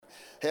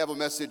have a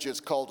message. It's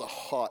called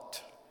H.O.T.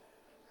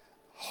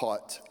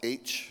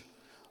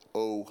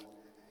 H-O-T.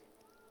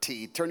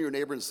 Turn to your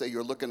neighbor and say,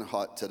 you're looking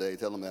hot today.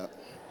 Tell them that.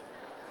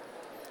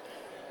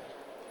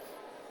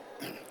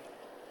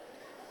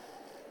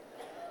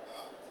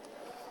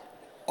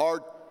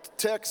 Our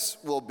text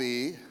will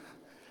be,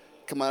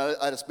 come on,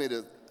 I just made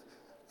a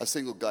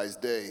single guy's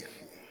day.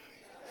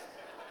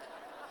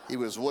 He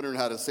was wondering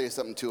how to say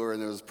something to her,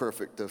 and it was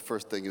perfect. The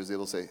first thing he was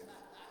able to say,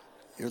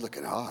 you're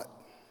looking hot.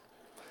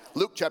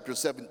 Luke chapter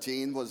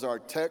 17 was our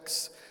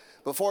text.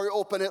 Before we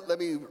open it, let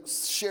me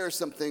share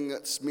something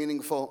that's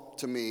meaningful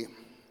to me.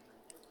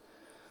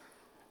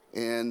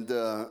 And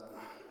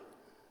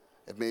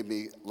it made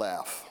me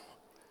laugh.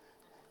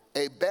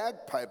 A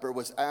bagpiper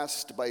was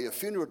asked by a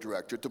funeral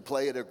director to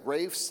play at a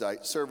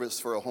gravesite service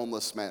for a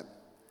homeless man.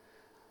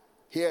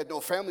 He had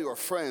no family or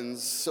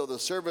friends, so the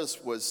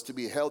service was to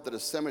be held at a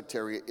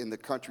cemetery in the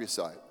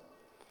countryside.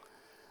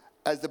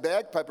 As the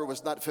bagpiper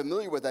was not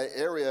familiar with that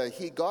area,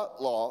 he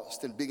got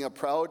lost, and being a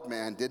proud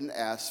man, didn't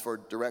ask for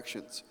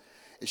directions.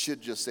 It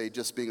should just say,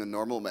 just being a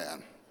normal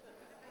man.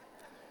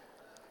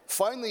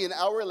 Finally, an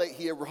hour late,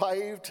 he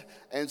arrived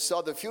and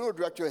saw the funeral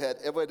director had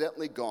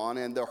evidently gone,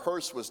 and the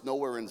hearse was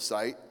nowhere in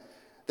sight.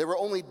 There were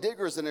only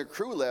diggers and a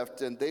crew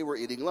left, and they were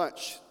eating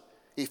lunch.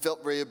 He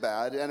felt very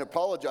bad and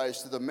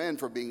apologized to the men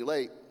for being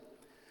late.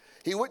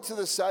 He went to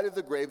the side of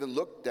the grave and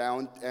looked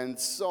down and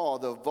saw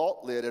the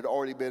vault lid had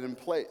already been in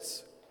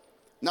place.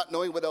 Not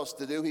knowing what else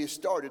to do, he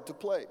started to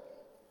play.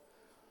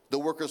 The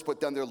workers put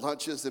down their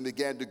lunches and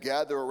began to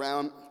gather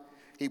around.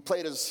 He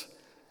played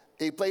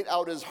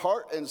out his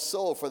heart and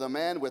soul for the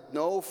man with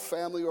no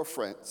family or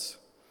friends.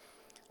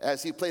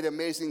 As he played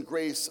Amazing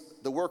Grace,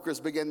 the workers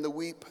began to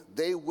weep.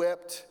 They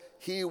wept,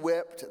 he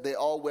wept, they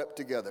all wept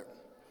together.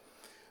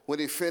 When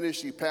he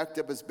finished, he packed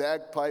up his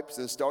bagpipes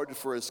and started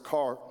for his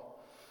car.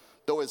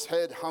 Though his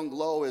head hung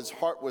low, his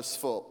heart was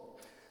full.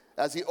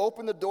 As he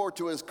opened the door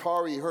to his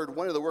car, he heard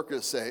one of the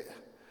workers say,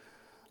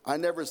 I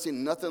never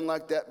seen nothing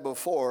like that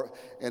before,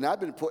 and I've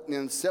been putting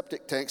in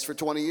septic tanks for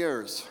 20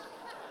 years.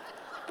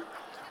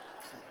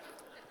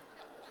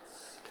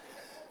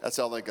 That's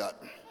all I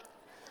got.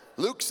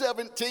 Luke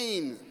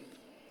 17.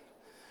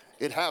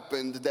 It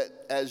happened that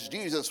as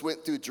Jesus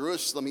went through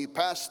Jerusalem, he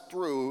passed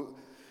through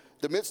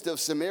the midst of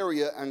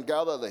Samaria and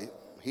Galilee.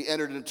 He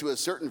entered into a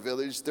certain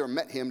village. There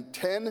met him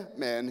 10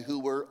 men who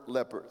were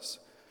lepers.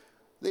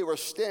 They were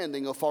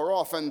standing afar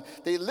off, and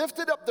they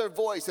lifted up their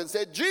voice and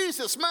said,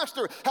 Jesus,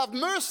 Master, have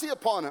mercy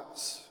upon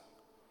us.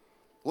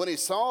 When he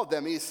saw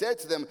them, he said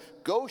to them,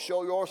 go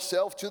show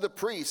yourself to the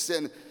priests.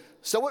 And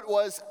so it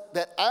was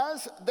that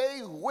as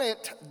they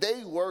went,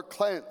 they were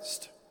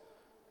cleansed.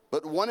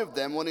 But one of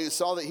them, when he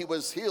saw that he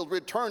was healed,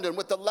 returned and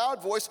with a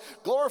loud voice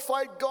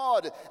glorified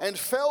God and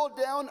fell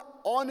down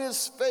on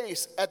his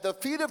face at the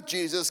feet of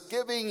Jesus,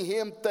 giving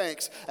him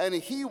thanks. And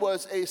he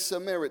was a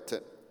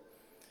Samaritan.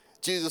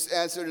 Jesus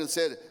answered and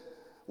said,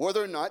 were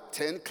there not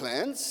 10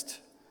 cleansed?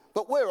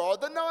 But where are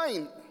the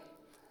 9?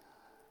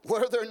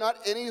 Were there not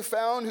any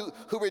found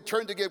who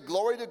returned to give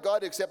glory to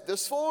God except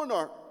this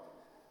foreigner?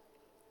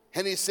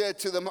 And he said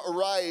to them,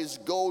 arise,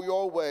 go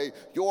your way.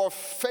 Your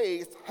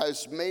faith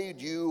has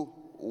made you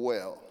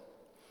well.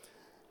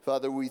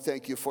 Father, we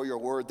thank you for your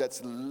word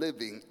that's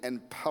living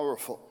and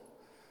powerful,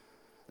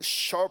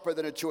 sharper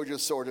than a two-edged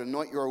sword.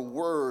 Anoint your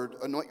word,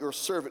 anoint your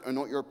servant,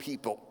 anoint your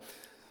people.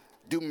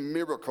 Do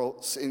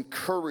miracles,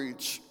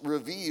 encourage,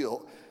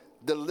 reveal,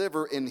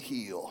 deliver, and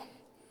heal.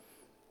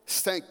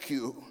 Thank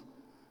you.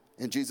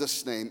 In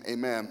Jesus' name,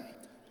 amen.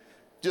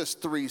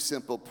 Just 3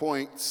 simple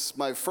points.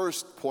 My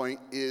first point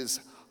is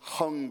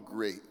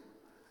hungry.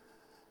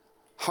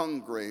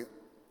 Hungry.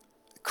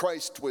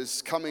 Christ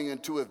was coming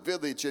into a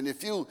village, and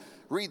if you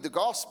read the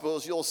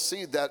Gospels, you'll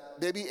see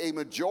that maybe a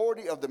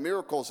majority of the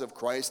miracles of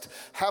Christ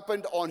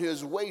happened on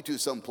his way to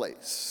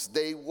someplace.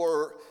 They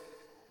were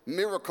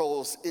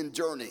miracles in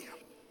journey.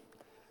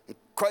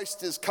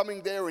 Christ is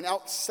coming there, and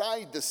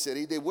outside the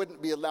city, they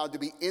wouldn't be allowed to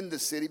be in the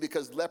city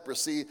because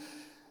leprosy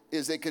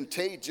is a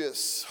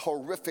contagious,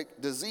 horrific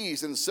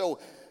disease. And so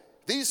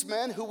these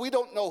men, who we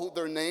don't know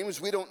their names,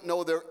 we don't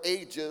know their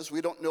ages,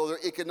 we don't know their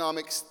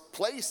economic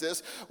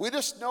places, we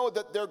just know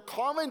that their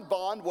common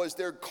bond was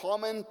their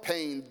common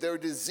pain, their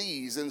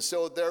disease. And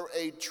so they're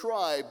a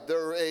tribe,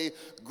 they're a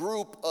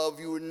group of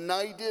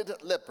united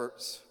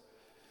lepers.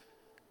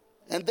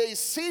 And they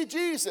see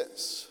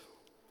Jesus,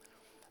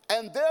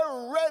 and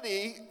they're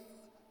ready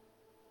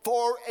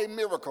for a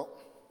miracle.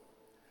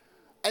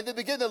 And they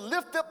begin to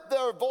lift up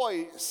their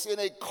voice in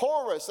a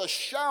chorus, a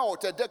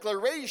shout, a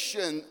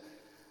declaration,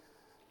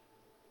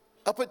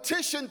 a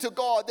petition to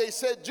God. They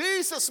said,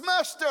 Jesus,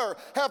 Master,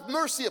 have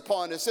mercy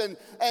upon us. And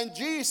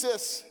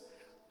Jesus,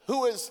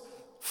 who is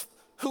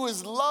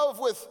love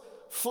with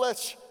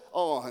flesh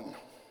on,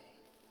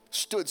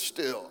 stood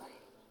still.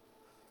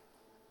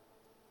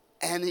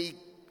 And he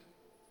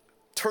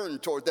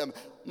turned toward them.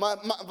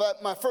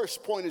 My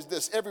first point is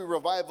this. Every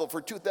revival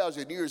for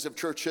 2,000 years of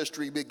church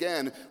history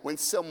began when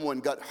someone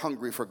got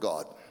hungry for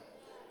God.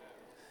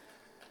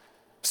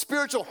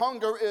 Spiritual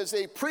hunger is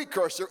a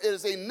precursor. It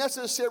is a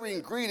necessary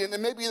ingredient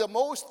and maybe the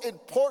most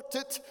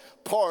important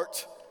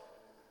part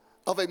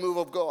of a move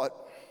of God.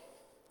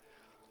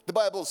 The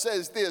Bible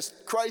says this.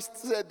 Christ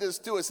said this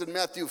to us in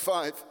Matthew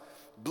 5.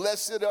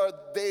 Blessed are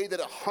they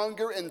that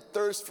hunger and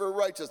thirst for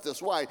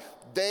righteousness. Why?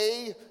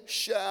 They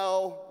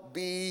shall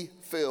be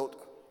filled.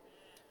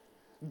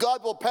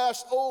 God will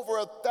pass over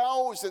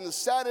 1,000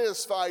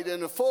 satisfied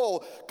and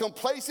full,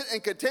 complacent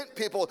and content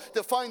people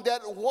to find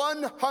that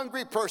one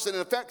hungry person.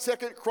 In fact,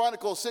 2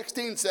 Chronicles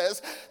 16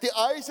 says, the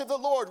eyes of the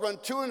Lord run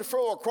to and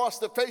fro across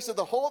the face of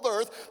the whole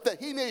earth, that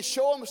he may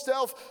show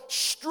himself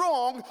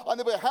strong on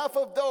the behalf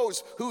of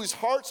those whose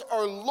hearts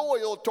are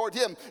loyal toward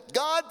him.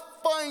 God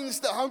finds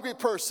the hungry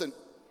person.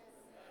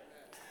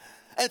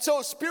 And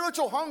so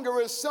spiritual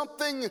hunger is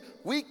something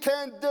we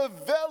can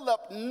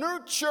develop,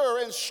 nurture,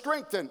 and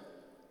strengthen.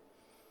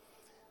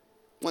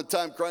 One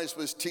time Christ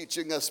was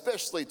teaching,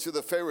 especially to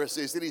the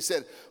Pharisees, and he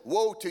said,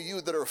 woe to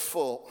you that are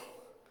full.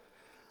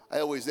 I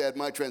always add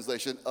my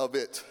translation, of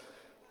it.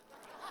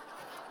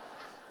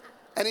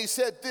 And he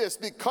said this,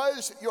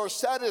 because you're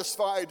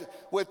satisfied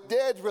with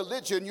dead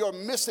religion, you're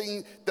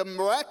missing the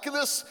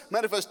miraculous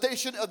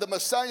manifestation of the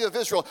Messiah of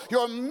Israel.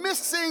 You're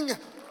missing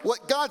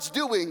what God's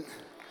doing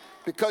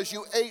because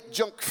you ate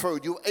junk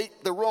food, you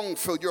ate the wrong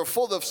food, you're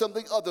full of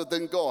something other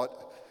than God.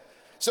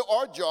 So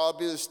our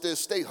job is to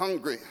stay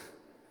hungry,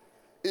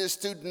 is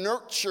to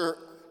nurture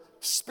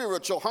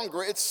spiritual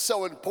hunger. It's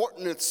so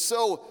important. It's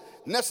so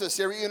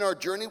necessary in our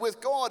journey with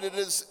God. It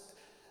is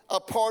a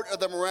part of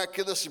the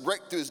miraculous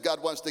breakthroughs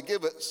God wants to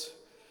give us.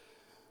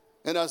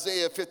 In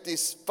Isaiah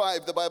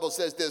 55, the Bible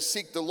says this,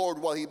 seek the Lord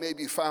while he may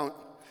be found.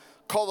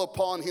 Call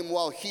upon him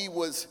while he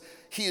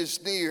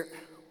is near.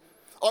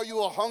 Are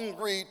you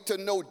hungry to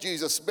know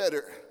Jesus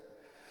better?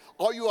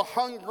 Are you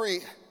hungry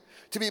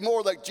to be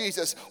more like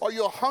Jesus? Are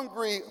you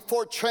hungry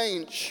for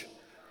change?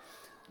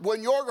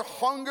 When your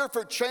hunger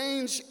for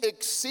change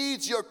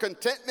exceeds your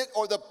contentment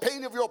or the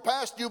pain of your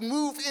past, you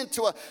move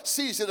into a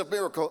season of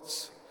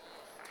miracles.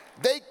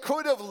 They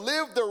could have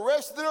lived the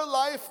rest of their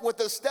life with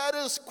the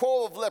status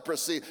quo of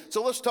leprosy.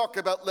 So let's talk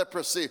about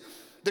leprosy.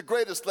 The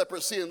greatest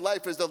leprosy in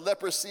life is the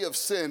leprosy of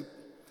sin.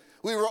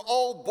 We were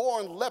all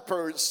born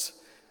lepers,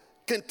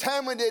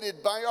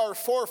 contaminated by our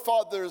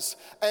forefathers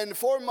and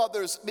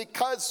foremothers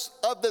because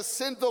of the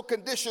sinful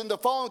condition, the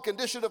fallen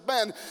condition of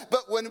man.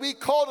 But when we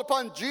called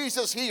upon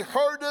Jesus, he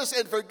heard us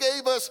and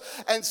forgave us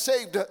and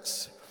saved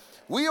us.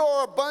 We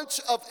are a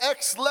bunch of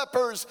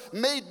ex-lepers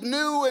made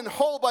new and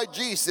whole by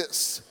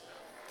Jesus.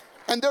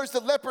 And there's the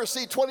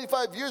leprosy.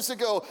 25 years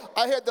ago,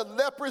 I had the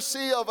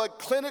leprosy of a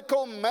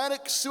clinical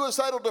manic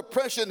suicidal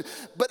depression,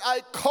 but I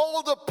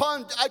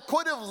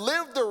could have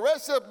lived the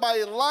rest of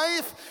my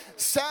life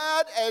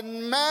sad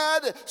and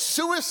mad,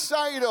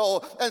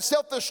 suicidal and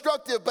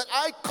self-destructive, but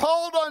I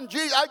called on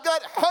Jesus. I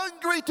got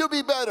hungry to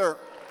be better.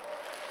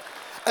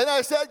 And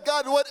I said,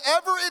 God,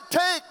 whatever it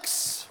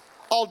takes,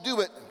 I'll do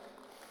it.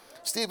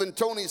 Stephen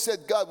Tony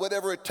said, God,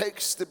 whatever it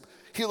takes to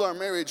heal our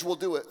marriage, we'll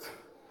do it.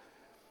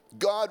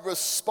 God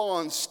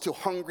responds to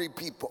hungry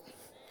people.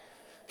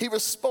 He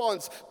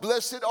responds,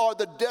 blessed are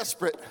the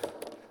desperate.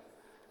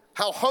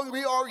 How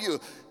hungry are you?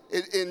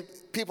 And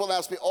people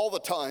ask me all the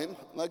time,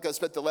 like I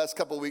spent the last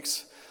couple of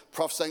weeks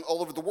prophesying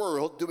all over the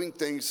world, doing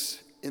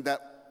things in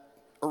that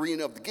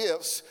arena of the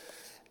gifts.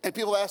 And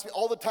people ask me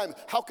all the time,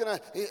 how can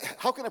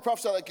I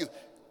prophesy like you?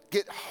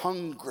 Get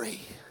hungry.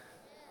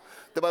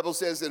 The Bible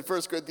says in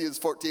 1 Corinthians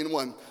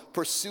 14:1,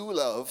 pursue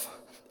love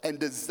and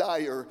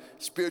desire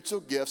spiritual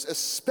gifts,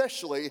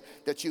 especially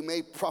that you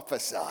may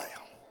prophesy.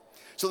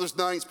 So there's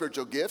 9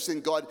 spiritual gifts,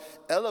 and God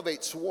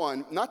elevates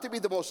one, not to be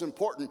the most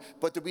important,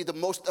 but to be the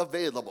most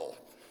available.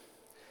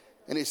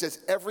 And he says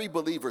every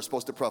believer is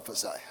supposed to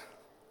prophesy.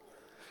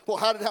 Well,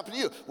 how did it happen to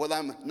you? Well,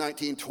 I'm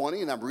 19,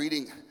 20, and I'm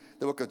reading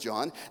the book of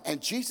John,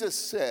 and Jesus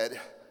said,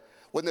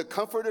 when the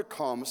Comforter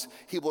comes,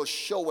 he will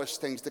show us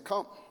things to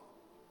come.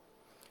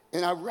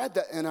 And I read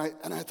that, and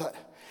I thought,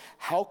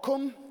 how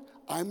come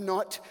I'm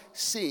not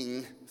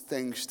seeing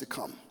things to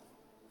come?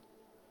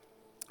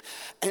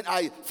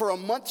 And for a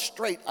month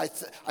straight,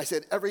 I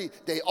said every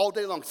day, all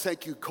day long,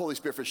 thank you, Holy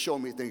Spirit, for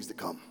showing me things to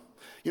come.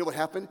 You know what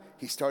happened?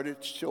 He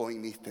started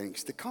showing me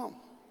things to come.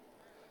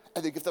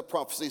 And the gift of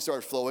prophecy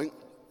started flowing.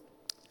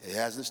 It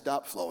hasn't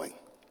stopped flowing.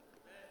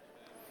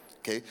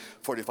 Okay,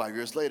 45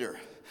 years later.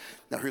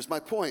 Now here's my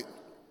point.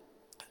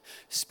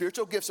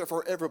 Spiritual gifts are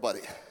for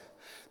everybody,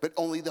 but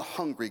only the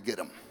hungry get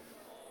them.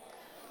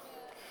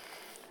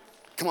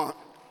 Come on.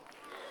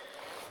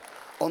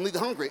 Only the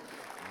hungry.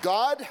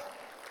 God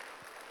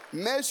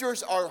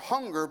measures our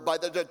hunger by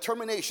the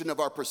determination of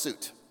our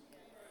pursuit.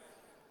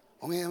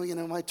 Oh,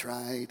 well, I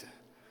tried.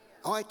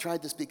 Oh, I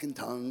tried to speak in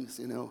tongues,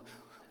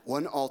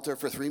 one altar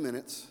for 3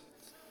 minutes.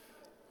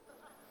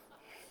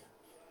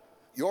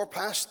 Your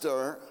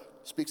pastor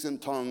speaks in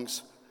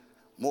tongues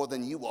more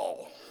than you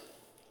all.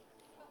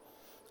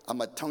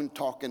 I'm a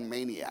tongue-talking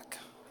maniac.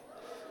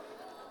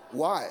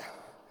 Why?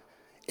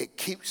 It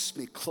keeps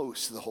me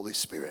close to the Holy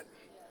Spirit.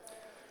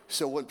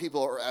 So when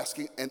people are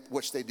asking, and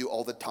which they do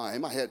all the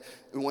time, I had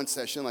in one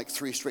session like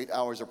 3 straight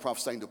hours of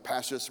prophesying to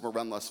pastors from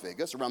around Las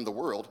Vegas, around the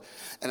world,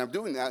 and I'm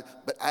doing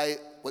that.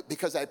 But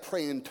because I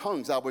pray in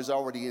tongues, I was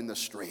already in the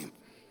stream.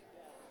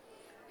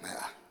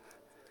 Yeah.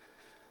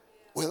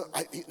 Well,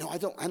 I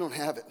don't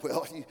have it.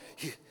 Well,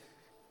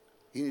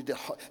 you need to.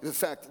 In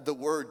fact, the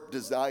word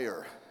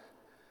desire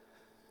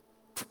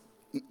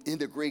in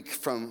the Greek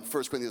from 1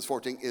 Corinthians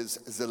 14 is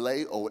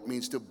zaleo. It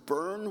means to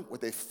burn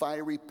with a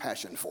fiery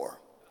passion for.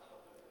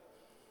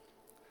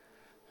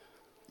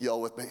 Y'all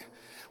with me?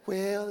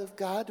 Well, if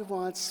God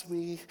wants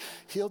me,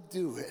 he'll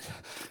do it.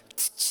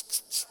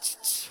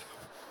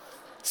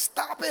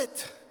 Stop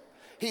it.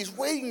 He's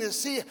waiting to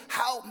see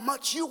how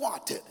much you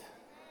want it.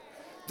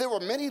 There were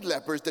many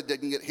lepers that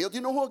didn't get healed. You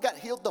know who got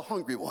healed? The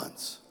hungry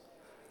ones.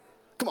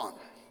 Come on.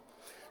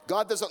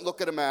 God doesn't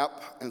look at a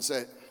map and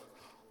say,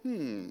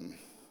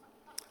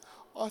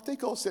 I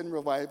think I'll send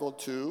revival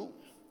to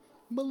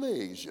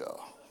Malaysia.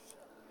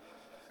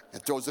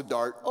 And throws a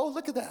dart. Oh,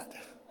 look at that.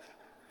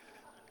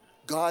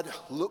 God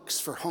looks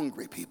for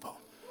hungry people.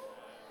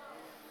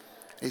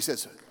 He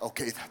says,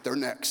 okay, they're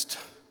next.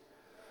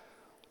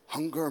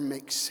 Hunger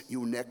makes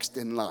you next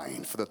in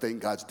line for the thing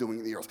God's doing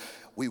in the earth.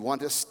 We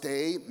want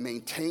to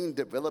maintain,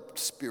 develop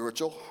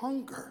spiritual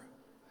hunger.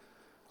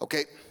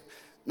 Okay,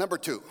 number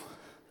 2,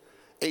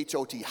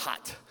 H.O.T,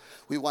 hot.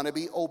 We want to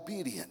be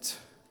obedient.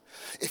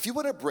 If you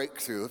want a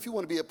breakthrough, if you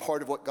want to be a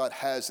part of what God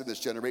has in this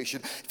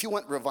generation, if you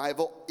want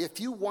revival, if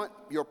you want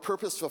your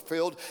purpose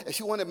fulfilled, if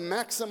you want to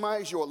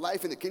maximize your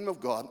life in the kingdom of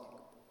God,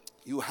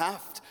 you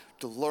have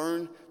to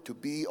learn to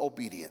be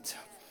obedient.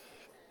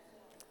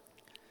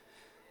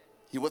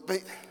 You with me?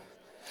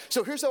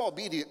 So here's how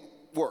obedient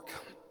work.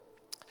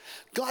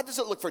 God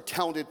doesn't look for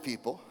talented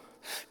people.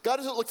 God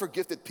doesn't look for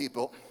gifted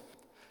people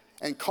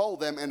and call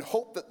them and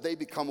hope that they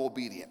become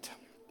obedient.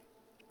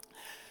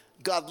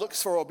 God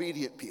looks for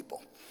obedient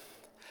people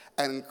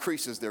and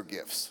increases their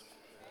gifts.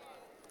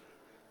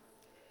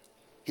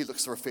 He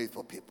looks for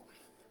faithful people.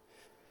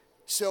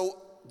 So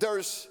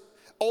there's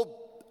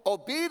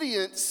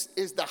obedience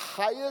is the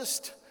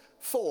highest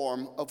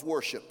form of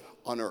worship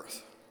on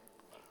earth.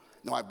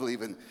 Now, I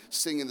believe in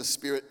singing in the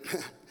Spirit.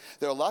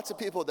 There are lots of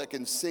people that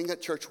can sing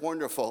at church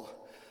wonderful,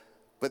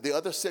 but the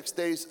other 6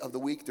 days of the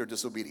week, they're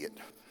disobedient.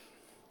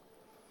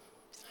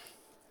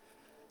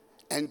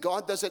 And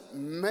God doesn't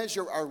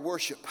measure our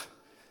worship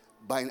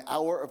by an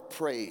hour of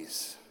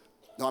praise.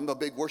 Now, I'm a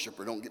big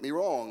worshiper, don't get me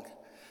wrong.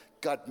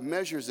 God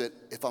measures it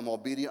if I'm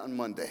obedient on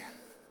Monday,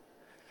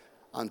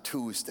 on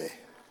Tuesday.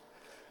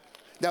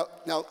 Now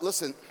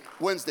listen,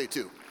 Wednesday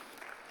too.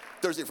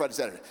 Thursday, Friday,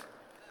 Saturday.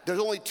 There's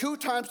only 2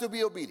 times to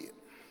be obedient.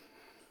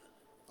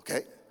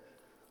 Okay?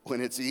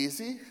 When it's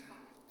easy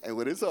and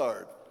when it's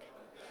hard.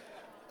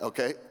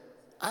 Okay?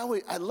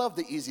 I love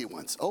the easy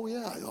ones. Oh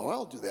yeah,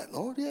 I'll do that.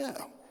 Lord, yeah.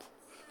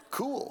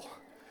 Cool.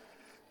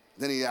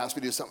 Then he asked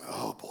me to do something.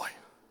 Oh boy,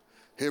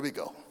 here we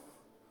go.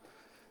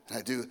 And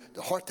I do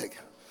the hard thing.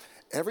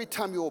 Every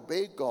time you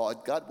obey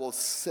God, God will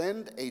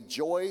send a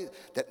joy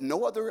that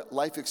no other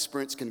life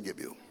experience can give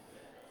you.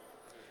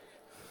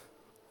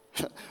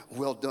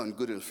 Well done,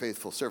 good and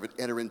faithful servant.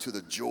 Enter into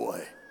the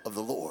joy of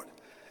the Lord.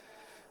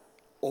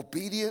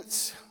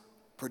 Obedience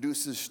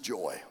produces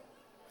joy.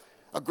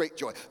 A great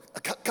joy.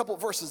 A couple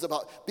verses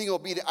about being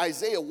obedient.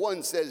 Isaiah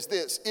 1 says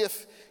this: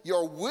 if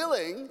you're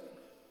willing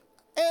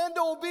and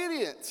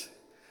obedient,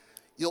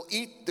 you'll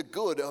eat the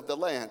good of the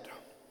land.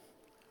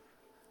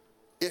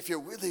 If you're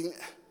willing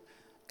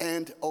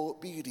and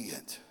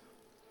obedient.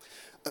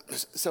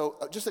 So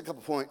just a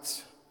couple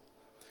points.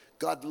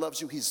 God loves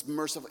you. He's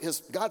merciful.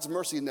 God's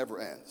mercy never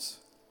ends.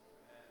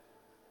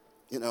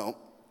 You know,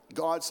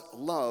 God's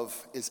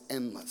love is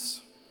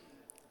endless.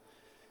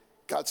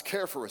 God's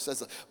care for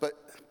us.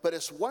 But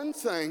it's one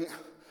thing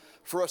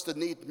for us to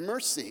need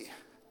mercy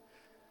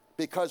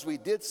because we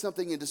did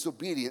something in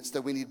disobedience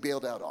that we need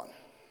bailed out on.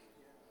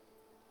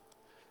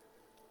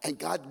 And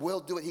God will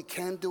do it. He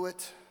can do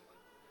it.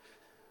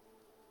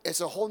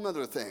 It's a whole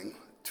nother thing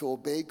to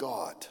obey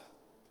God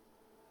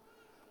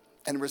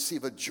and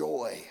receive a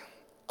joy,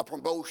 a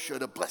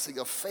promotion, a blessing,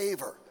 a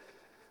favor.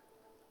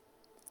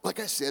 Like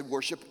I said,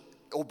 worship,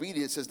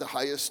 obedience is the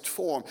highest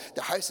form,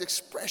 the highest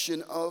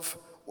expression of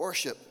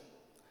worship.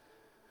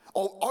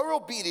 Oh, our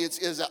obedience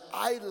is a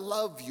I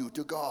love you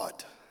to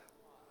God.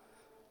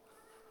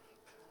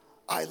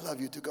 I love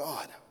you to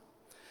God.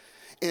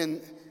 In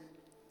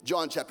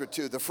John chapter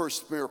 2, the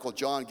first miracle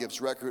John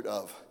gives record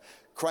of,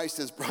 Christ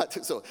is brought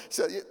to, so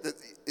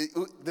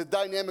the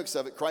dynamics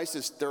of it, Christ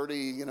is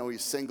 30,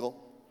 he's single.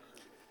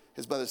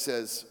 His mother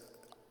says,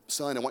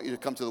 son, I want you to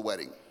come to the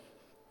wedding.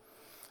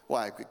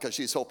 Why? Because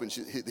she's hoping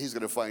he's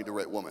going to find the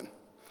right woman.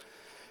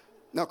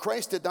 Now,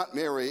 Christ did not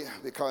marry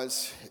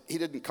because he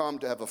didn't come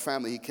to have a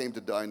family. He came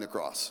to die on the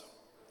cross.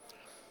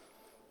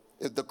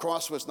 The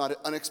cross was not an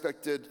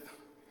unexpected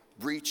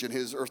breach in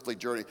his earthly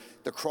journey.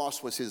 The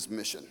cross was his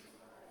mission.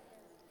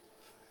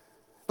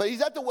 But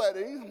he's at the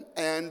wedding,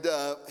 and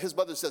his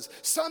mother says,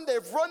 son,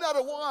 they've run out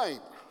of wine.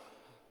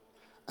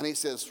 And he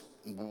says,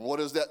 what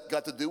has that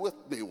got to do with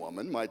me,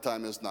 woman? My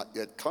time has not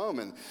yet come.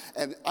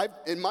 And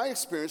in my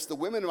experience, the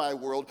women in my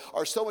world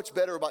are so much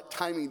better about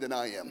timing than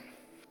I am.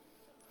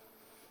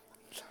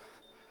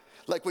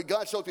 Like when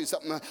God shows me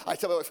something, I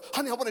tell my wife,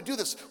 honey, I want to do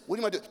this. When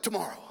do you want to do it?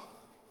 Tomorrow.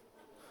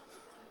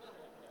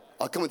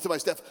 I'll come into my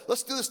staff,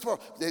 let's do this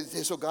tomorrow.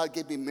 So God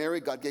gave me Mary,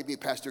 God gave me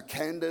Pastor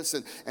Candace,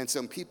 and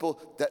some people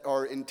that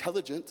are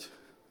intelligent.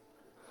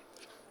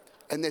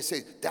 And they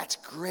say, that's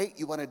great,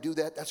 you want to do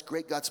that, that's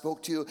great, God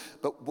spoke to you,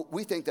 but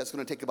we think that's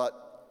going to take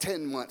about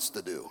 10 months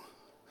to do.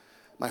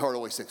 My heart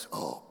always thinks,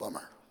 oh,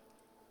 bummer.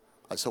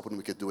 I was hoping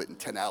we could do it in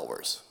 10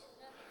 hours.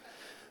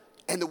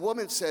 And the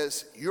woman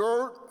says,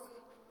 you're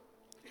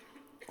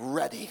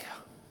ready.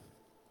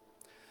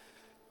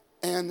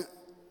 And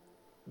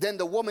then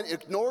the woman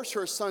ignores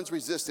her son's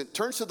resistance,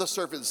 turns to the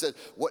servant and said,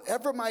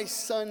 whatever my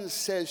son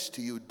says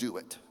to you, do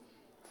it.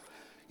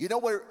 You know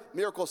where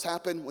miracles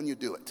happen? When you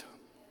do it.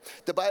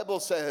 The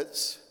Bible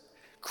says,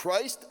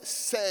 Christ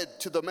said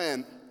to the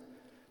man,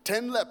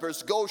 10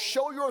 lepers, go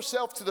show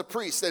yourself to the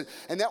priest.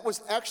 And that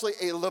was actually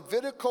a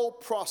Levitical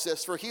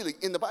process for healing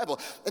in the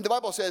Bible. And the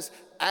Bible says,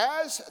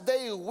 as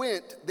they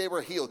went, they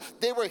were healed.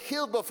 They were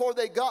healed before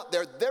they got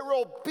there. Their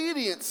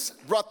obedience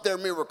brought their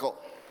miracle.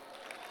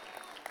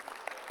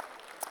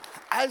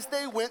 As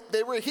they went,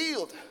 they were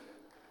healed.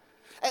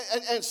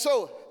 And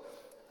so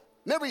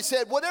Mary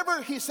said,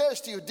 whatever he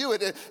says to you, do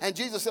it. And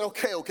Jesus said,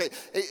 okay.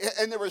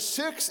 And there were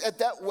 6 at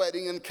that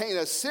wedding in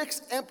Cana,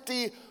 6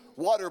 empty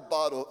water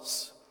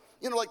bottles.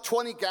 You know, like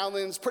 20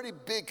 gallons, pretty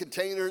big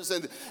containers.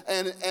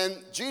 And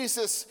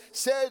Jesus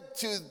said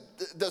to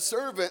the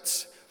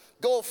servants,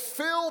 go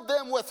fill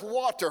them with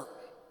water.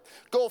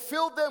 Go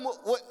fill them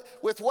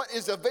with what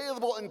is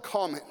available in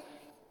common.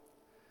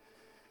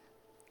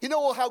 You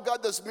know how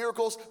God does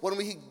miracles? When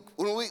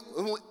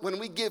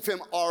we give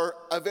him our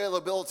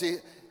availability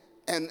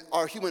and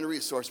our human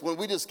resource, when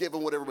we just give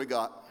him whatever we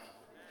got.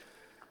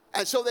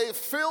 And so they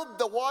filled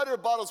the water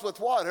bottles with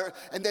water,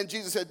 and then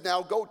Jesus said,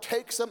 now go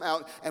take some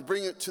out and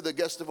bring it to the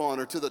guest of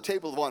honor, to the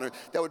table of honor.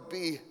 That would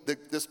be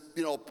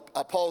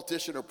a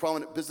politician or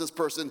prominent business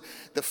person,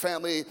 the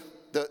family,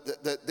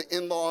 the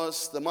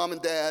in-laws, the mom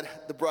and dad,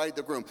 the bride,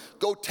 the groom.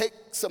 Go take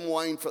some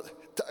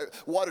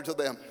water to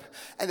them.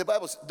 And the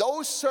Bible says,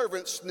 those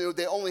servants knew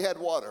they only had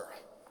water.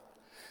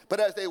 But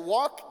as they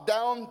walked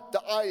down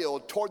the aisle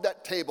toward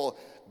that table,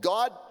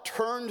 God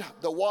turned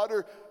the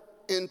water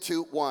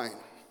into wine.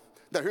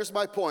 Now here's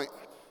my point.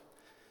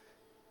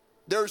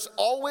 There's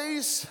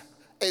always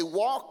a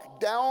walk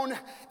down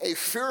a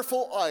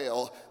fearful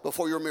aisle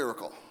before your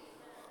miracle.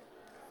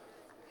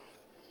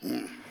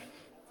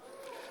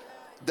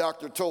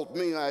 Doctor told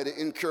me I had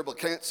incurable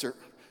cancer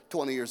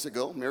 20 years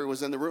ago. Mary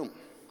was in the room.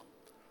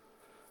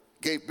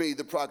 Gave me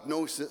the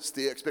prognosis,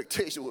 the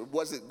expectation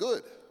wasn't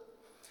good.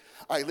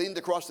 I leaned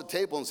across the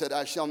table and said,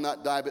 I shall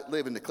not die but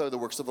live and declare the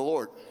works of the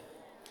Lord.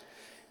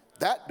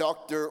 That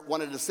doctor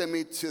wanted to send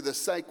me to the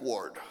psych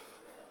ward.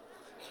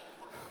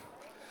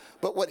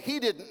 But what he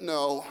didn't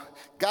know,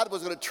 God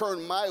was going to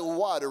turn my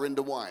water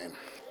into wine.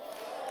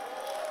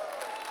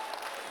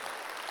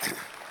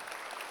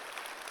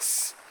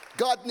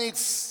 God needs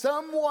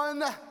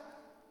someone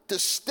to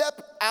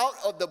step out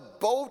of the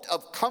boat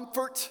of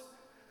comfort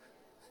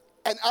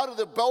and out of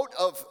the boat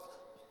of,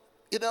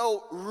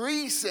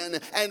 reason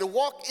and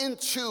walk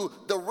into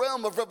the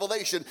realm of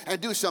revelation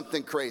and do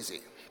something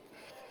crazy.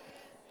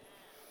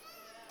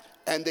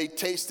 And they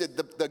tasted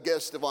the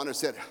guest of honor,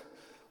 said,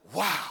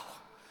 wow.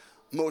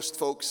 Most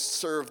folks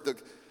serve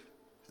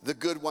the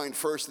good wine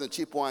first and the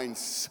cheap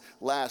wines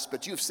last,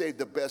 but you've saved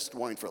the best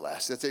wine for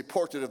last. It's a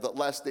portrait of the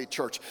last day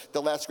church.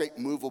 The last great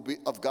move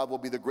of God will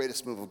be the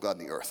greatest move of God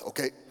in the earth,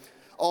 okay?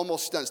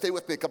 Almost done. Stay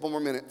with me a couple more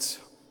minutes.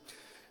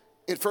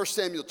 In 1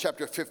 Samuel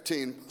chapter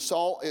 15,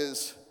 Saul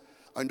is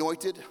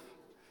anointed,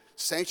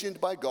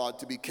 sanctioned by God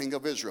to be king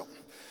of Israel.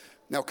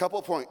 Now, a couple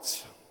of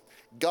points.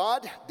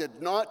 God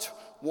did not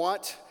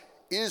want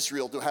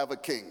Israel to have a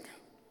king.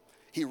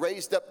 He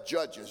raised up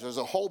judges. There's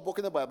a whole book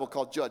in the Bible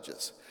called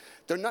Judges.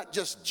 They're not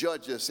just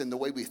judges in the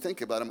way we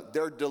think about them.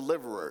 They're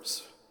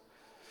deliverers.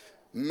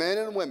 Men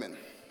and women,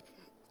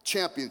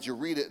 champions. You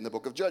read it in the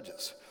book of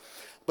Judges.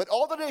 But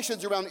all the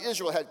nations around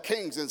Israel had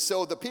kings, and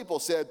so the people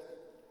said,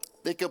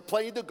 they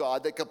complained to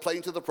God, they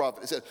complained to the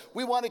prophet. They said,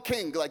 we want a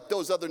king like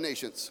those other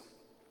nations.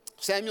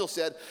 Samuel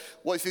said,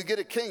 well, if you get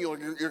a king, you're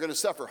going to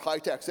suffer high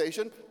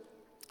taxation,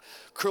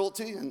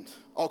 cruelty, and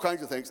all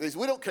kinds of things. They said,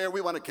 we don't care,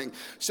 we want a king.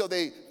 So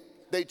they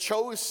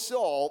chose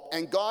Saul,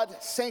 and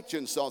God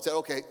sanctioned Saul and said,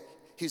 okay,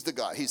 he's the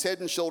guy. He's head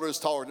and shoulders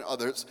taller than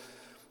others.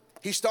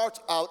 He starts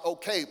out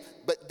okay,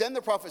 but then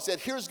the prophet said,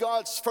 here's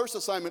God's first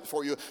assignment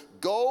for you.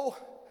 Go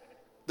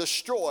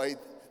destroy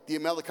the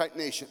Amalekite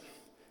nation.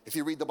 If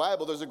you read the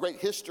Bible, there's a great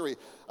history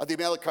of the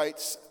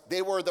Amalekites.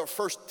 They were the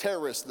first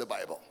terrorists in the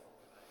Bible.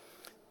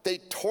 They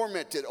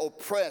tormented,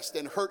 oppressed,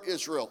 and hurt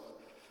Israel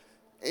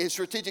in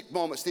strategic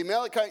moments. The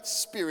Amalekite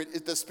spirit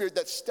is the spirit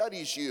that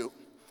studies you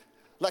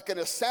like an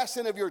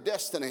assassin of your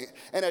destiny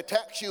and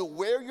attacks you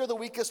where you're the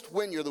weakest,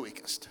 when you're the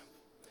weakest.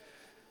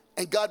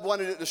 And God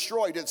wanted it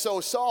destroyed. And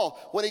so Saul,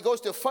 when he goes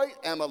to fight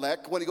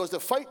Amalek, when he goes to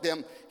fight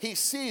them, he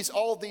sees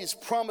all these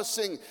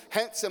promising,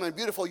 handsome, and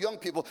beautiful young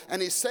people,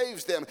 and he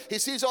saves them. He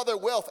sees all their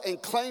wealth and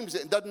claims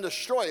it and doesn't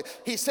destroy it.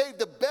 He saved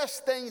the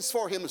best things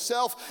for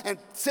himself and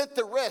sent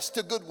the rest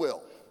to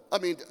Goodwill.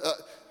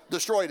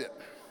 Destroyed it.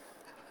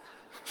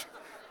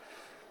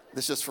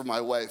 This is for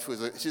my wife,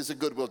 she's a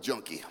Goodwill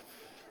junkie.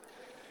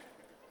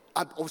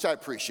 Which I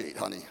appreciate,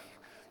 honey.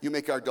 You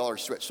make our dollar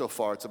stretch so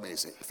far, it's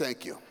amazing.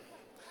 Thank you.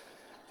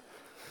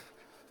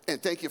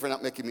 And thank you for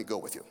not making me go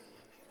with you.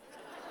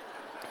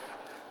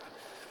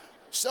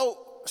 So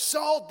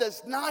Saul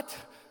does not,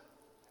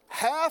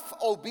 half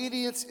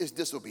obedience is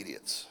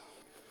disobedience.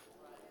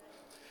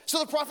 So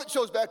the prophet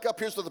shows back up.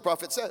 Here's what the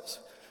prophet says.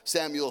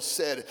 Samuel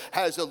said,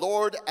 has the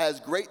Lord as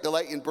great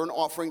delight in burnt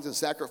offerings and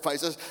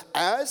sacrifices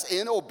as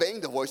in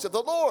obeying the voice of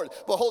the Lord?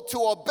 Behold, to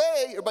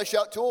obey, everybody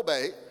shout, to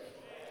obey,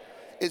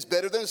 is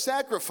better than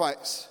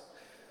sacrifice.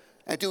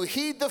 And to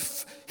heed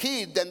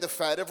than the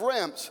fat of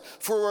rams.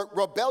 For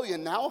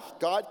rebellion, now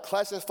God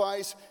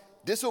classifies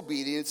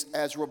disobedience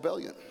as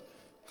rebellion.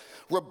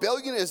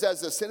 Rebellion is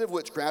as the sin of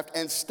witchcraft,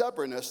 and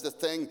stubbornness, the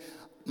thing,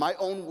 my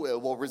own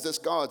will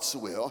resist God's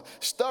will.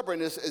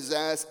 Stubbornness is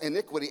as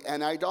iniquity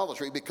and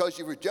idolatry. Because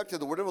you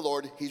rejected the word of the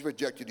Lord, he's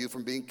rejected you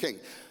from being king.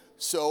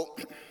 So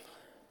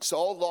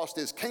Saul lost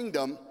his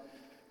kingdom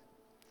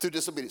through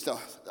disobedience. Now,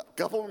 a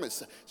couple more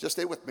minutes, just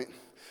stay with me.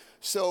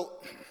 So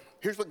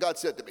here's what God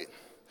said to me.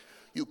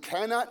 You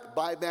cannot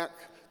buy back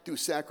through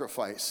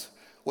sacrifice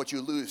what you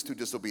lose through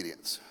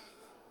disobedience.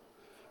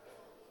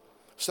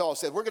 Saul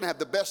said, we're going to have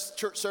the best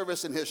church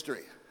service in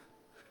history.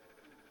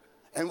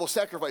 And we'll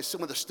sacrifice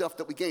some of the stuff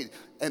that we gained.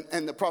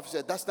 And the prophet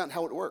said, that's not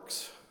how it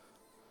works.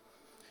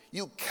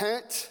 You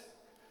can't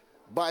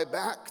buy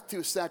back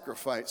through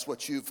sacrifice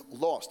what you've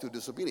lost through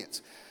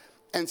disobedience.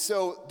 And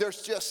so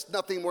there's just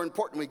nothing more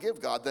important we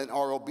give God than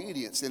our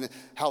obedience and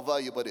how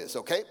valuable it is,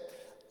 okay?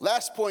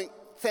 Last point,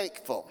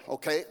 thankful,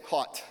 okay?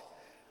 Hot.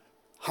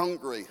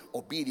 Hungry,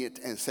 obedient,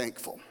 and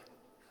thankful.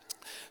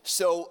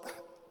 So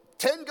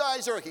 10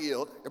 guys are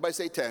healed. Everybody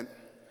say 10. 10.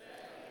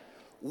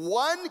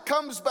 One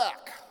comes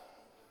back.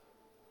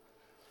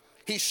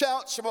 He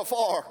shouts from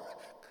afar.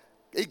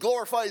 He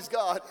glorifies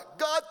God.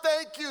 God,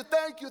 thank you,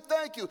 thank you,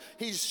 thank you.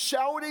 He's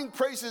shouting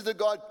praises to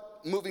God,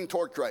 moving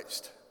toward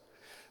Christ.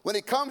 When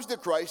he comes to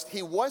Christ,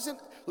 he wasn't,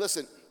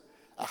 listen,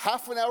 a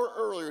half an hour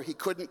earlier, he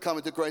couldn't come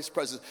into Christ's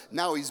presence.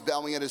 Now he's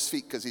bowing at his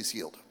feet because he's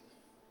healed.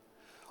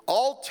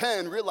 All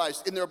 10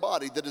 realized in their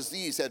body the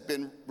disease had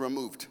been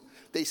removed.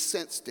 They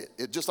sensed it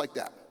just like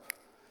that.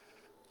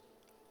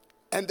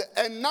 And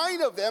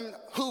 9 of them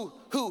who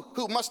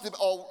must have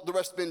all the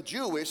rest been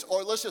Jewish,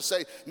 or let's just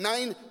say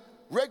 9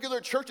 regular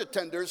church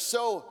attenders,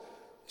 so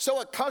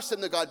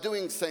accustomed to God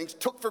doing things,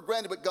 took for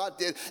granted what God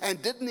did, and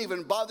didn't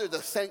even bother to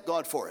thank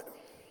God for it.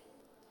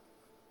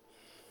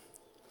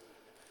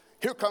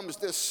 Here comes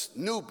this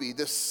newbie,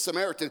 this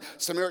Samaritan.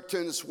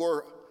 Samaritans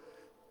were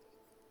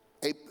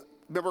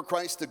remember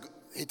Christ,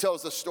 he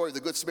tells the story of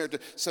the Good Samaritan.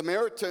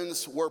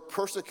 Samaritans were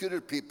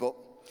persecuted people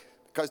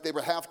because they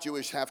were half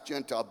Jewish, half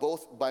Gentile,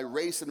 both by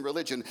race and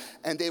religion.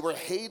 And they were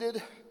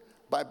hated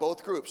by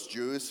both groups,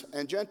 Jews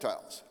and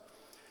Gentiles.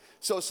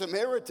 So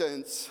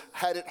Samaritans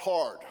had it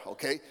hard,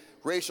 okay?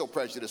 Racial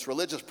prejudice,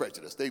 religious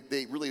prejudice.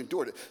 They really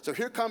endured it. So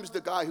here comes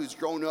the guy who's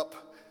grown up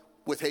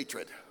with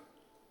hatred.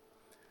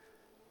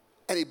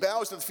 And he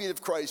bows at the feet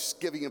of Christ,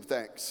 giving him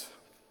thanks.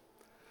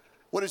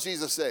 What does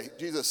Jesus say?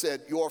 Jesus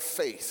said, your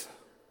faith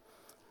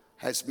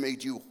has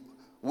made you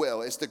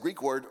well. It's the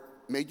Greek word,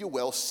 made you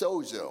well,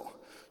 sozo,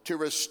 to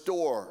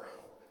restore,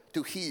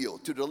 to heal,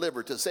 to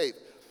deliver, to save.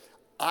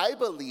 I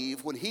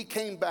believe when he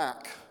came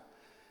back,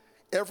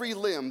 every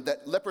limb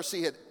that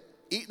leprosy had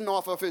eaten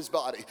off of his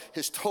body,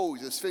 his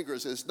toes, his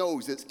fingers, his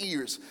nose, his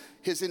ears,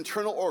 his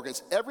internal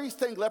organs,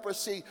 everything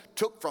leprosy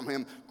took from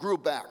him grew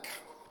back.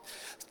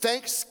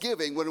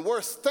 Thanksgiving, when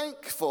we're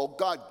thankful,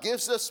 God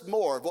gives us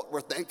more of what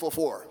we're thankful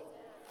for.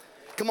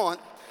 Come on.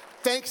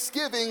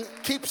 Thanksgiving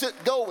keeps it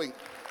going.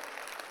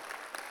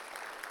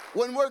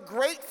 When we're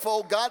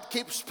grateful, God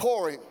keeps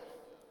pouring.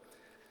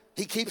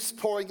 He keeps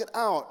pouring it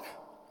out.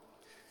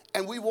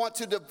 And we want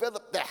to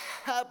develop the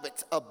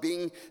habit of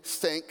being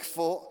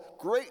thankful,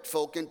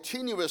 grateful,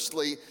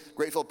 continuously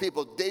grateful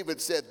people. David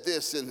said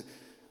this in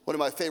one of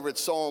my favorite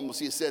Psalms.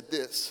 He said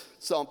this,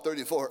 Psalm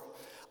 34.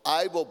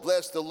 I will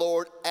bless the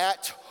Lord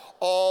at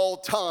all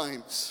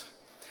times.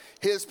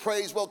 His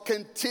praise will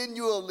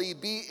continually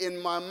be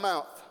in my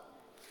mouth.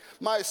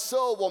 My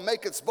soul will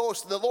make its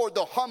boast in the Lord.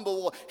 The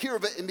humble will hear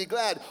of it and be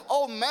glad.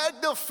 Oh,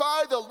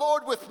 magnify the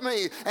Lord with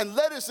me, and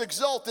let us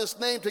exalt his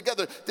name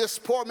together. This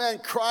poor man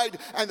cried,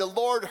 and the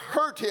Lord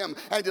heard him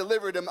and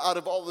delivered him out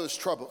of all his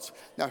troubles.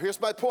 Now,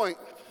 here's my point.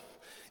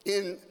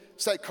 In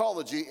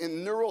psychology,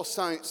 in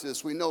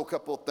neurosciences, we know a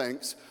couple of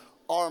things.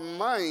 Our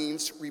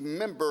minds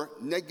remember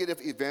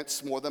negative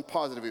events more than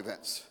positive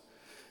events.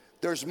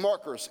 There's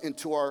markers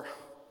into our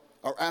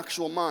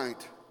actual mind.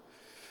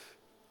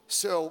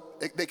 So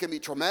they can be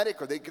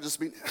traumatic, or they can just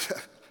be.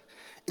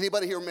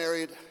 Anybody here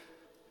married?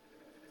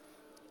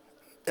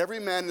 every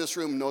man in this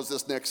room knows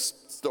this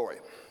next story.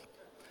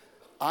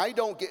 I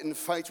don't get in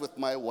fights with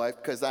my wife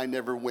because I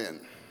never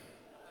win.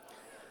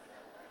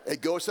 It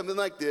goes something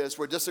like this.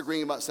 We're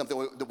disagreeing about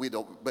something that we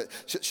don't, but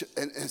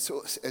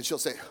she'll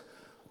say,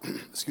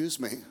 excuse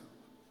me,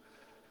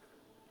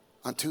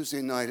 on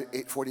Tuesday night at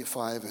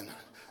 8:45 in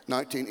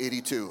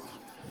 1982,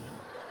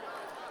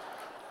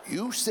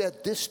 you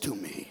said this to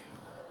me.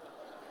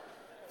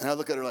 And I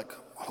look at her like,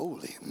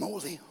 holy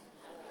moly.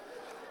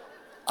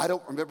 I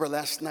don't remember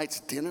last night's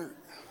dinner.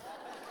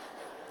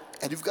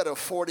 And you've got a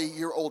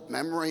 40-year-old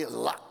memory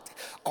locked.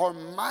 Our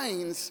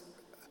minds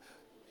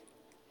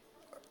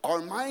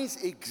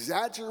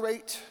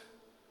exaggerate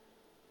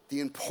the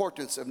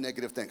importance of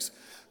negative things.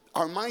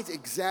 Our minds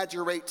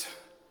exaggerate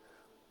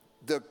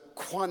the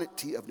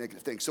quantity of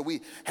negative things. So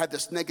we have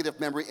this negative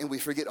memory and we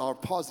forget our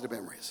positive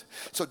memories.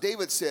 So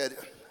David said,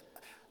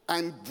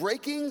 I'm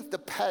breaking the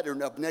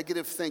pattern of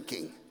negative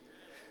thinking.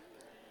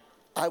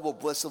 I will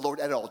bless the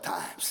Lord at all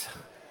times.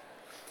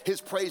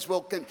 His praise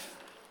will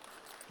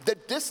the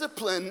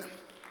discipline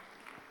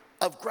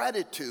of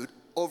gratitude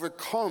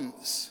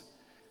overcomes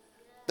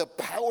the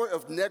power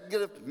of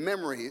negative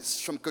memories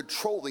from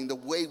controlling the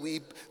way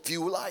we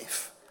view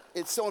life.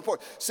 It's so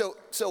important.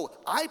 So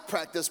I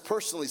practice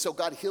personally, so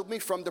God healed me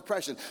from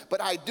depression,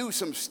 but I do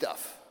some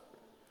stuff.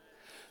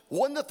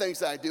 One of the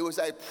things I do is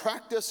I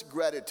practice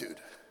gratitude.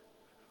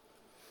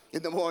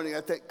 In the morning,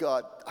 I thank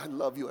God, I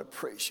love you, I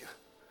praise you.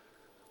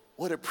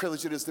 What a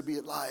privilege it is to be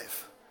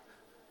alive.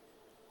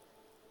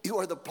 You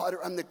are the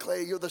potter, I'm the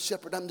clay. You're the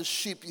shepherd, I'm the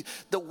sheep.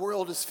 The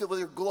world is filled with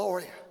your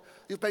glory.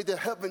 You've made the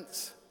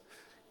heavens.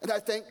 And I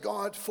thank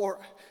God for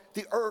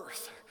the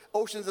earth,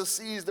 oceans, the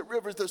seas, the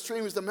rivers, the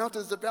streams, the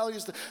mountains, the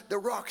valleys, the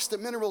rocks, the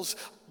minerals,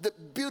 the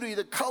beauty,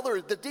 the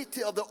color, the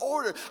detail, the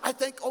order.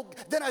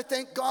 Then I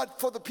thank God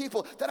for the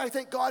people. Then I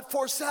thank God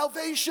for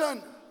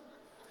salvation.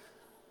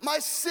 My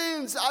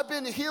sins, I've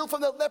been healed from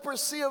the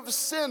leprosy of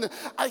sin.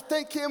 I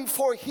thank him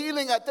for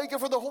healing. I thank him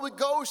for the Holy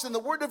Ghost and the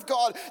Word of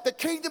God, the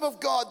kingdom of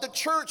God, the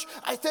church.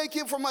 I thank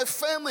him for my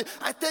family.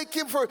 I thank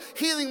him for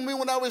healing me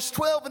when I was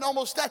 12 and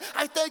almost died.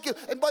 I thank him.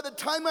 And by the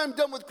time I'm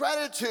done with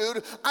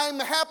gratitude, I'm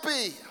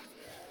happy.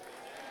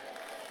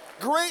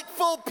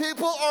 Grateful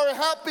people are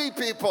happy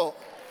people.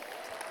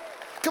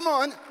 Come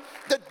on.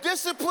 The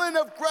discipline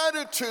of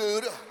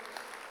gratitude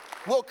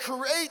will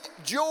create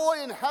joy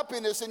and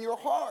happiness in your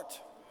heart.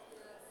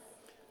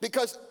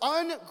 Because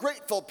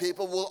ungrateful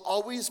people will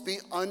always be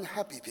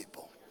unhappy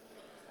people.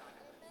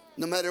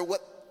 No matter what,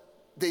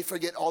 they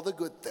forget all the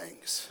good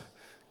things.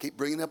 Keep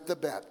bringing up the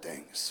bad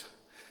things.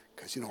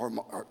 Because,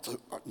 our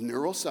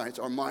neuroscience,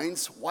 our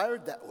mind's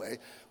wired that way.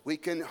 We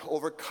can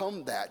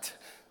overcome that.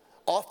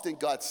 Often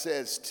God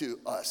says to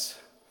us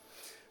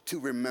to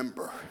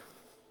remember.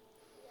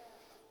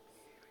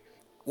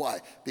 Why?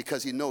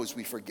 Because he knows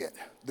we forget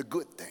the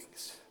good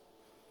things.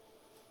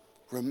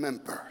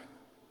 Remember.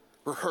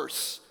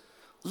 Rehearse.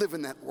 Live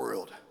in that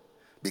world.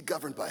 Be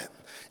governed by it.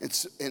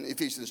 In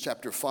Ephesians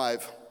chapter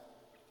 5,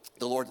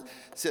 the Lord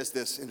says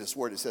this in his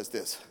word. It says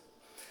this.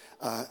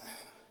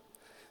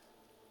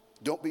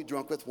 Don't be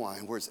drunk with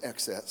wine where it's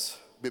excess.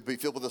 Be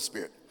filled with the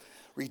Spirit.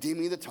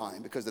 Redeeming the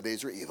time because the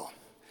days are evil.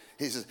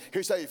 He says,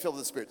 here's how you fill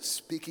with the Spirit.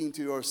 Speaking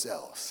to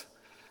yourselves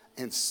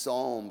in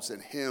psalms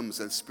and hymns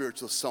and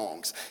spiritual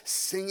songs.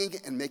 Singing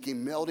and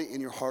making melody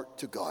in your heart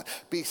to God.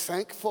 Be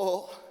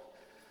thankful.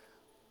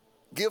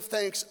 Give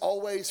thanks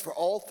always for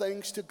all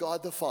things to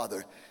God the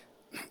Father.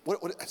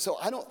 So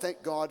I don't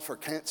thank God for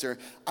cancer.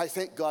 I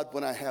thank God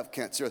when I have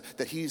cancer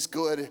that he's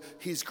good,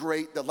 he's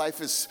great, that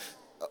life is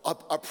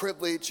a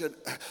privilege. And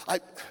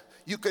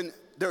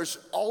there's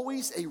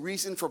always a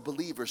reason for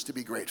believers to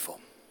be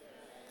grateful.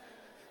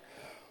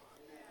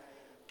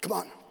 Come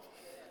on.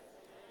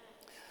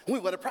 We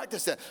want to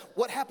practice that.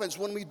 What happens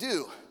when we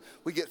do?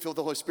 We get filled with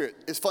the Holy Spirit.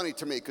 It's funny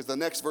to me because the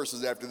next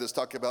verses after this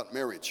talk about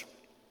marriage.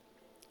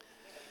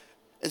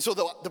 And so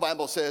the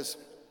Bible says,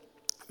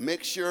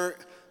 make sure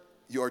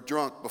you're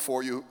drunk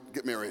before you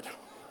get married.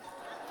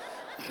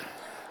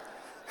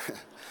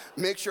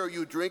 Make sure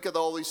you drink of the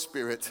Holy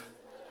Spirit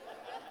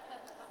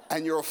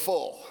and you're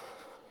full.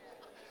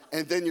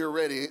 And then you're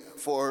ready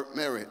for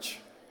marriage.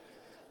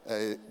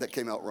 That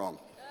came out wrong.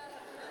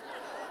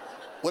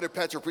 What did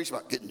Pastor preach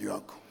about? Getting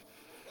drunk.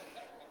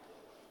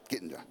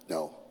 Getting drunk.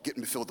 No,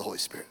 getting filled with the Holy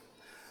Spirit.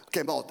 Okay,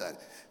 I'm all done.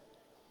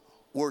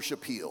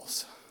 Worship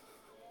heals.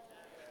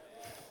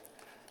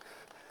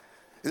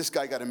 This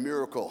guy got a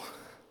miracle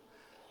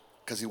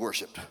because he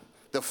worshiped.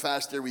 The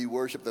faster we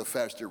worship, the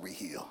faster we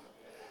heal.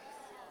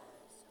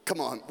 Come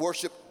on,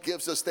 worship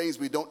gives us things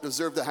we don't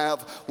deserve to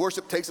have.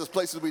 Worship takes us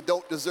places we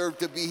don't deserve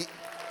to be.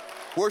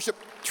 Worship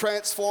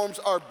transforms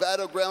our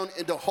battleground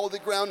into holy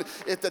ground.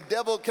 If the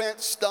devil can't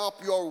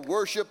stop your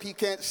worship, he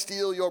can't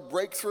steal your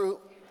breakthrough.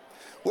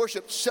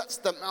 Worship shuts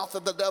the mouth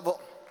of the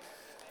devil.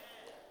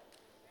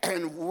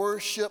 And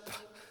worship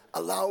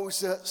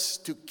allows us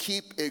to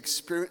keep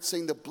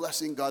experiencing the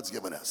blessing God's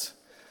given us.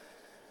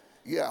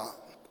 Yeah,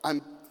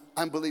 I'm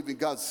believing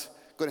God's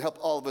going to help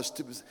all of us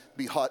to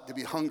be hot, to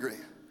be hungry,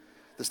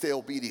 to stay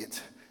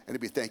obedient, And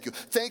it'd be thank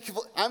you.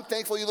 I'm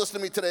thankful you listened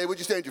to me today. Would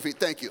you stand on your feet?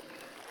 Thank you.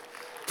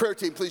 Prayer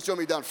team, please join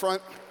me down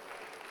front.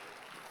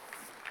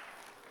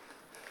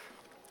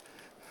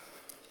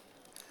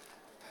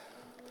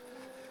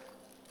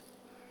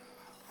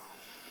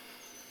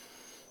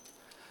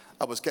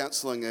 I was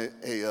counseling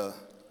a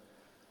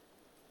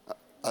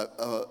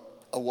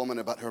woman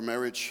about her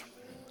marriage,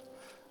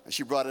 and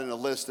she brought in a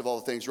list of all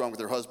the things wrong with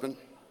her husband.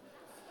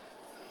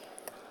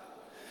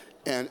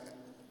 And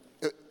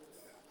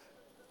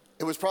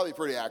it was probably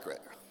pretty accurate.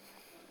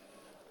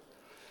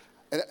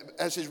 And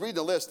as she's reading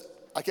the list,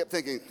 I kept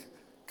thinking,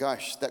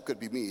 gosh, that could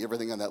be me,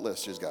 everything on that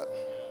list she's got.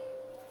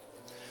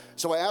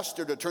 So I asked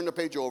her to turn the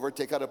page over,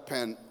 take out a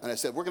pen, and I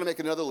said, we're going to make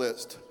another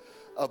list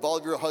of all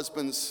of your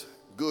husband's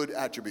good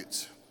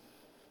attributes.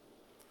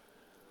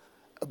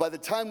 By the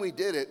time we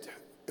did it,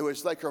 it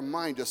was like her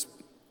mind just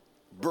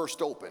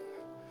burst open.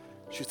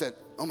 She said,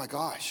 oh my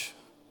gosh,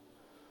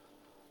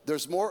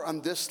 there's more on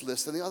this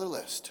list than the other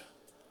list.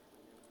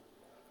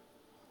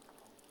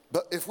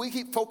 But if we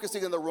keep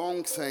focusing on the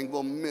wrong thing,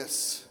 we'll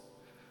miss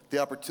the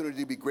opportunity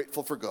to be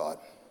grateful for God,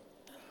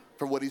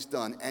 for what he's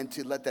done, and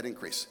to let that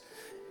increase.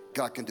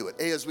 God can do it.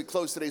 Hey, as we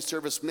close today's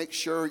service, make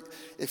sure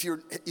if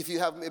you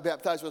haven't been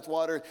baptized with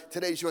water,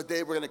 today's your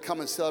day. We're going to come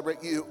and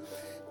celebrate you.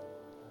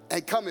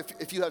 And come,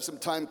 if you have some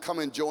time, come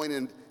and join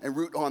and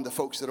root on the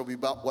folks that will be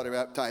water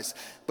baptized.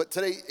 But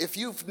today, if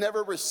you've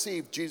never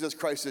received Jesus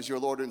Christ as your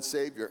Lord and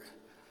Savior,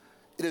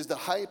 it is the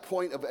high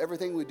point of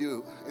everything we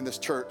do in this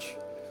church.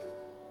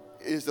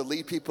 It is to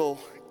lead people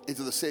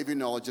into the saving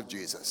knowledge of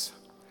Jesus.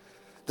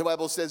 The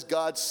Bible says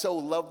God so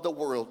loved the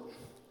world,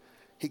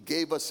 he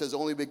gave us his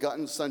only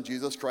begotten Son,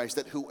 Jesus Christ,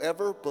 that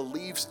whoever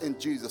believes in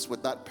Jesus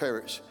would not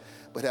perish,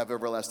 but have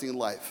everlasting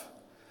life.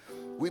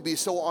 We'd be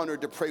so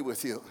honored to pray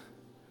with you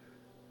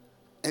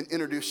and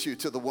introduce you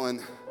to the one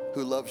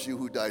who loves you,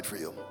 who died for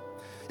you.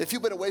 If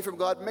you've been away from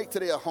God, make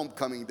today a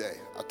homecoming day,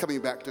 a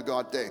coming back to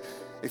God day.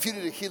 If you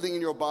need a healing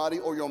in your body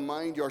or your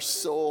mind, your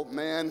soul,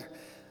 man,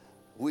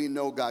 we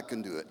know God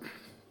can do it.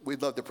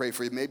 We'd love to pray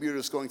for you. Maybe you're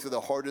just going through the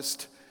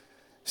hardest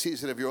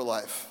season of your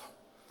life,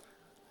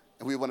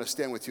 and we want to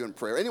stand with you in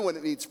prayer. Anyone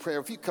that needs prayer,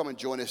 if you come and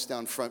join us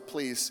down front,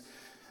 please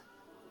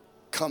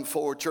come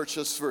forward. Church,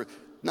 just for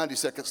 90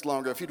 seconds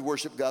longer. If you'd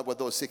worship God with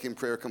those seeking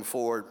prayer, come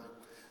forward.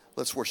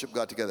 Let's worship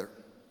God together.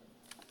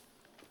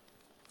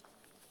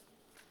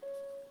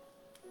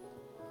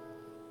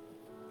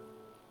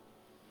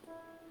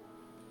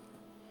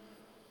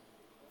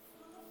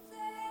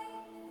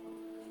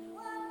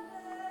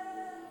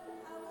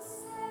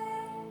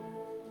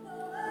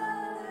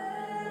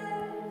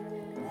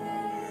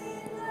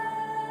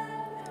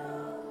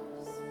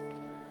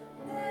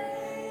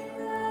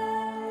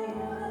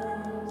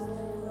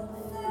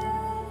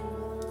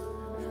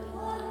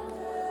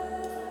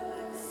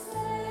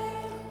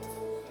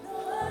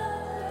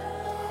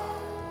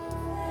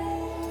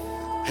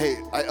 Hey,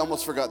 I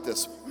almost forgot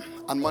this.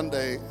 On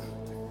Monday,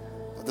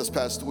 this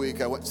past week,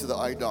 I went to the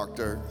eye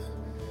doctor.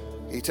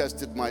 He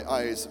tested my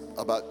eyes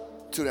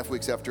about 2.5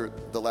 weeks after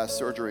the last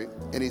surgery.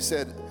 And he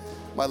said,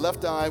 my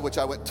left eye, which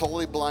I went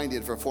totally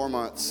blinded for 4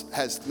 months,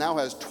 now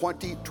has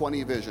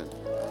 20/20 vision.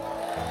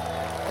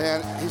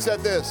 And he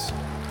said this.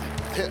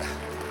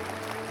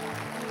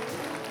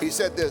 He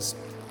said this,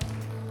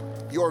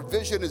 your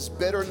vision is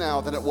better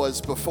now than it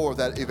was before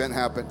that event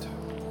happened.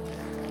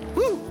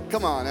 Woo!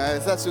 Come on,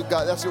 that's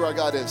who our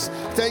God is.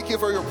 Thank you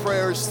for your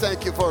prayers.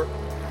 Thank you for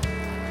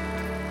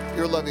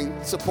your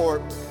loving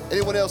support.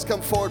 Anyone else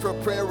come forward for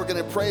a prayer? We're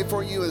going to pray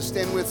for you and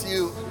stand with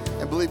you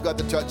and believe God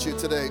to touch you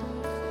today.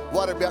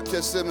 Water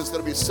baptism is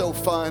going to be so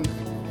fun,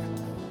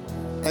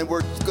 and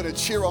we're going to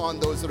cheer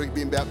on those that are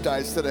being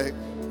baptized today.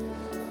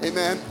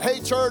 Amen. Hey,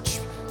 church,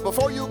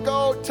 before you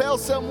go, tell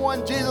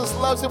someone Jesus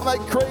loves them like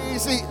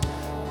crazy.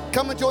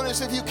 Come and join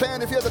us if you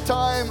can, if you have the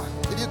time.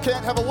 If you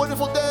can't, have a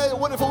wonderful day, a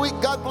wonderful week.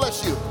 God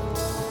bless you.